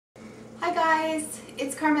Hi guys,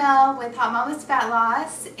 it's Carmel with Hot Mama's Fat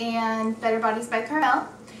Loss and Better Bodies by Carmel.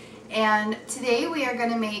 And today we are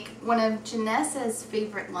going to make one of Janessa's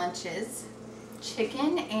favorite lunches,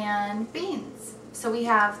 chicken and beans. So we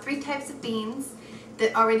have 3 types of beans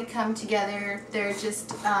that already come together. They're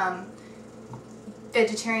just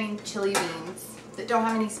vegetarian chili beans that don't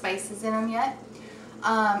have any spices in them yet.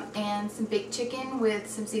 And some baked chicken with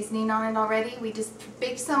some seasoning on it already. We just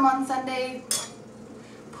baked some on Sunday,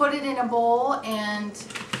 put it in a bowl and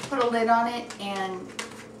put a lid on it and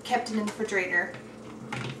kept it in the refrigerator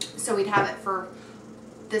so we'd have it for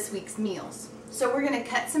this week's meals. So we're going to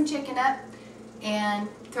cut some chicken up and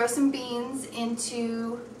throw some beans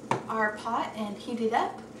into our pot and heat it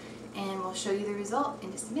up, and we'll show you the result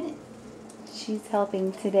in just a minute. She's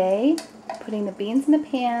helping today, putting the beans in the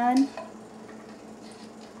pan.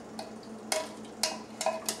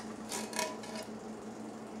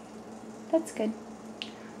 That's good.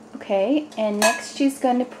 Okay, and next she's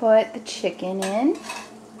going to put the chicken in.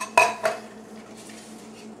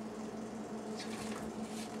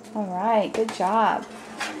 Alright, good job.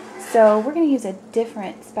 So we're going to use a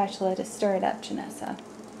different spatula to stir it up, Janessa.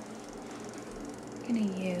 We're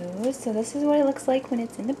going to use, so this is what it looks like when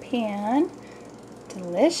it's in the pan.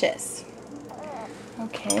 Delicious.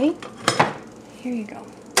 Okay, here you go.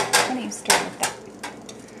 Why don't you stir with that?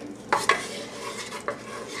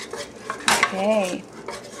 Okay.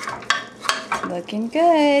 Looking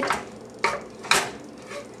good.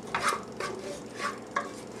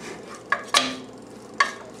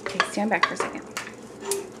 Okay, stand back for a second.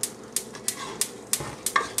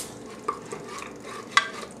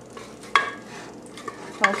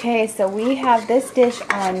 Okay, so we have this dish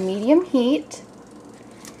on medium heat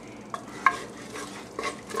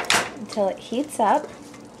until it heats up.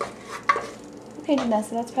 Okay,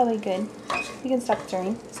 Janessa, that's probably good. You can stop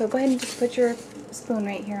stirring. So go ahead and just put your spoon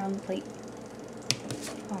right here on the plate.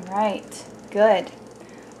 Alright, good.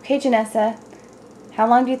 Okay, Janessa, how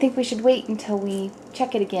long do you think we should wait until we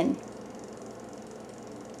check it again?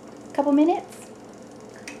 A couple minutes?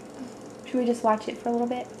 Should we just watch it for a little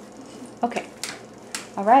bit? Okay.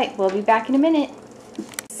 Alright, we'll be back in a minute.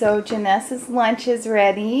 So Janessa's lunch is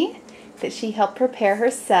ready that she helped prepare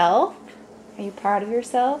herself. Are you proud of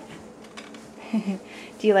yourself?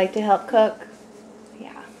 Do you like to help cook?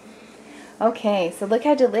 Yeah. Okay, so look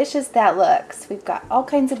how delicious that looks. We've got all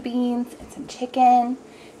kinds of beans and some chicken.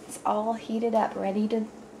 It's all heated up, ready to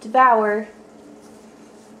devour.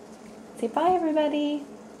 Say bye, everybody.